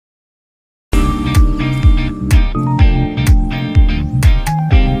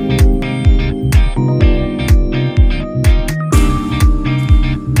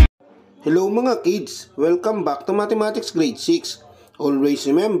Mga kids, welcome back to Mathematics Grade 6. Always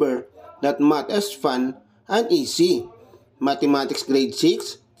remember that math is fun and easy. Mathematics Grade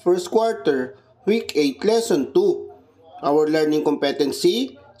 6, first quarter, week 8, lesson 2. Our learning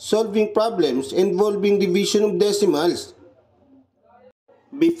competency, solving problems involving division of decimals.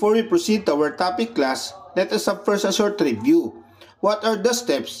 Before we proceed to our topic class, let us have first a short review. What are the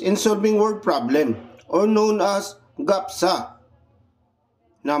steps in solving word problem, or known as GAPSA?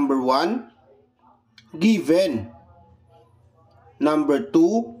 Number 1, given. Number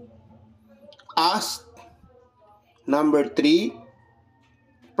 2, asked. Number 3,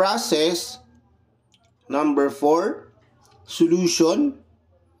 process. Number 4, solution.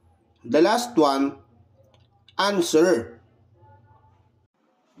 The last one, answer.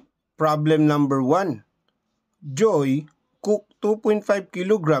 Problem number 1. Joy cooked 2.5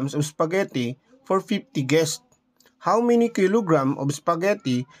 kilograms of spaghetti for 50 guests. How many kilograms of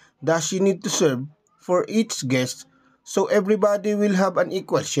spaghetti does she need to serve for each guest so everybody will have an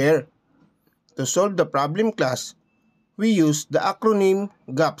equal share? To solve the problem, class, we use the acronym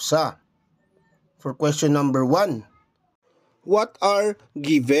GAPSA. For question number 1, what are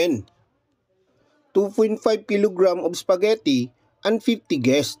given? 2.5 kilograms of spaghetti and 50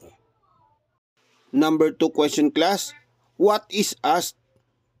 guests. Number 2 question, class, what is asked?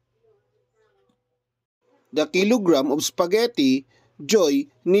 The kilogram of spaghetti Joy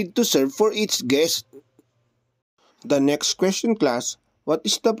need to serve for each guest. The next question, class, what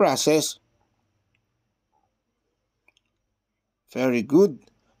is the process? Very good.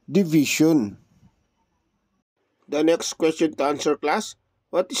 Division. The next question to answer, class,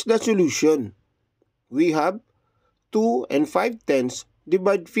 what is the solution? We have 2 and 5/10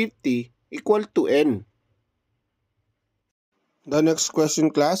 divide 50 equal to n. The next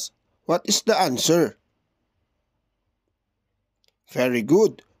question, class, what is the answer? Very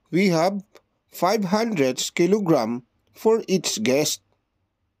good. We have 500 kilogram for each guest.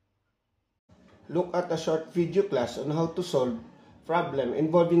 Look at a short video class on how to solve problem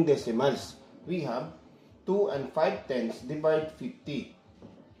involving decimals. We have 2 and 5/10 divide 50.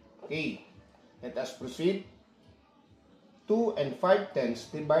 Okay, let us proceed. 2 and 5/10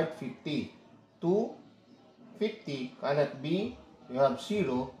 divide 50. 2, 50 cannot be, you have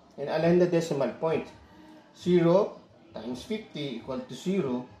 0, and align the decimal point. 0 times 50 equal to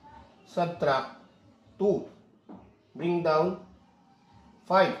 0, subtract 2, bring down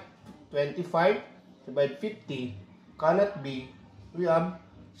 5, 25 divide 50 cannot be, we have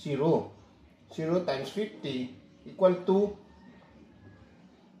 0, 0 times 50 equal to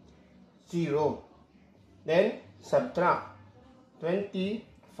 0, then subtract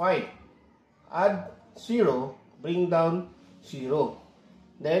 25, add 0, bring down 0,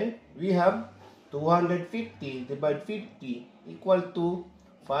 then we have 250 divide 50 equal to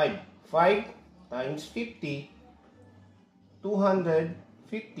 5. 5 times 50,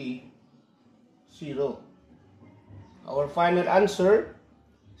 250, 0. Our final answer,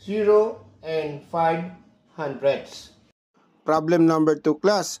 0 and 5 hundredths. Problem number 2,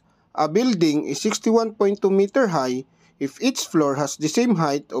 class. A building is 61.2 meter high. If each floor has the same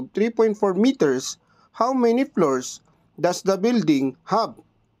height of 3.4 meters, how many floors does the building have?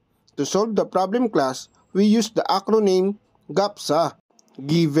 To solve the problem, class, we use the acronym GAPSA.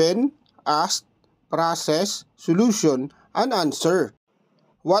 Given, asked, process, solution, and answer.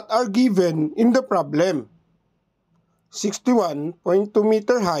 What are given in the problem? 61.2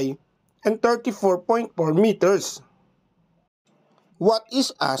 meter high and 34.4 meters. What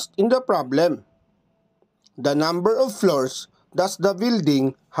is asked in the problem? The number of floors does the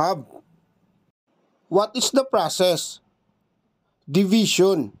building have? What is the process?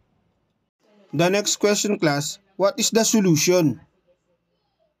 Division. The next question, class, what is the solution?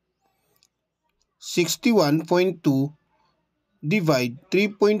 61.2 divide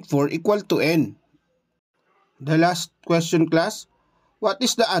 3.4 equal to n. The last question, class, what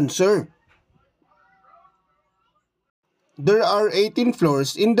is the answer? There are 18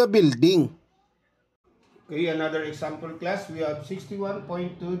 floors in the building. Okay, another example, class, we have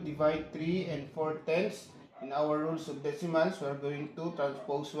 61.2 divide 3 and 4/10. In our rules of decimals, we are going to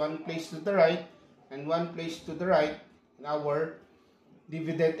transpose one place to the right and one place to the right in our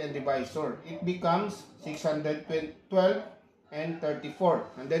dividend and divisor. It becomes 612 and 34.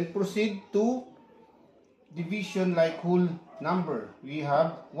 And then proceed to division like whole number. We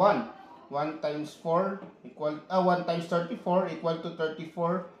have 1. 1 times 4 equal 1 times 34 equal to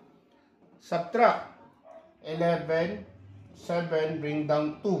 34. Subtract 11, 7, bring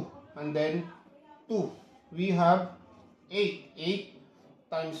down 2, and then 2. We have 8. 8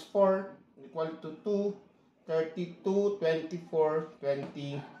 times 4 equal to 2, 32, 24,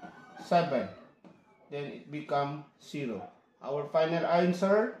 27. then it becomes 0. Our final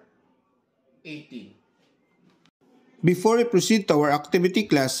answer, 80. Before we proceed to our activity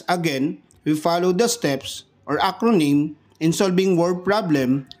class, again, we follow the steps or acronym in solving word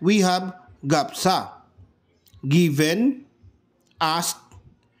problem. We have GAPSA: given, asked,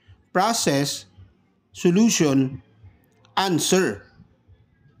 process, solution, answer.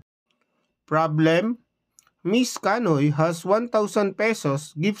 Problem: Miss Kanoy has 1,000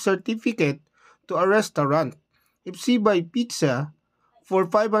 pesos gift certificate to a restaurant. If she buy pizza for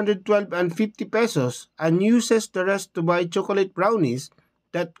 512 and 50 pesos and uses the rest to buy chocolate brownies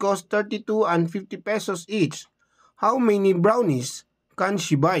that cost 32 and 50 pesos each, how many brownies can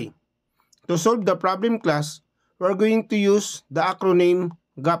she buy? To solve the problem, class, we're going to use the acronym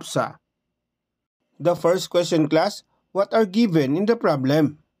GAPSA. The first question, class, what are given in the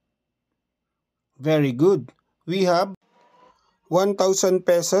problem? Very good. We have 1,000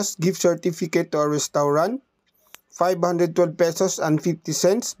 pesos gift certificate to a restaurant, 512 pesos and 50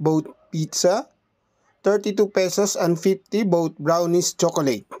 cents both pizza, 32 pesos and 50 both brownies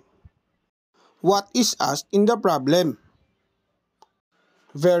chocolate. What is asked in the problem?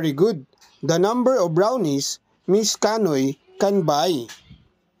 Very good. The number of brownies Miss Kanoy can buy.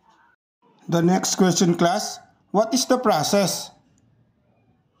 The next question, class. What is the process?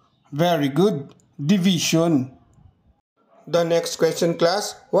 Very good. Division. The next question,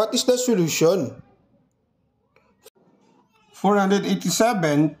 class. What is the solution?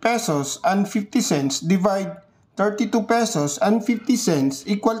 487 pesos and 50 cents divide 32 pesos and 50 cents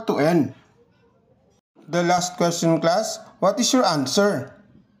equal to n. The last question, class. What is your answer?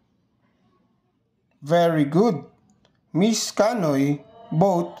 Very good. Miss Kanoy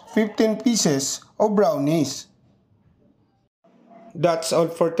bought 15 pieces of brownies. That's all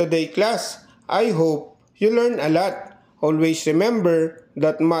for today, class. I hope you learn a lot. Always remember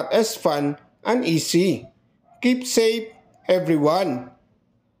that math is fun and easy. Keep safe, everyone.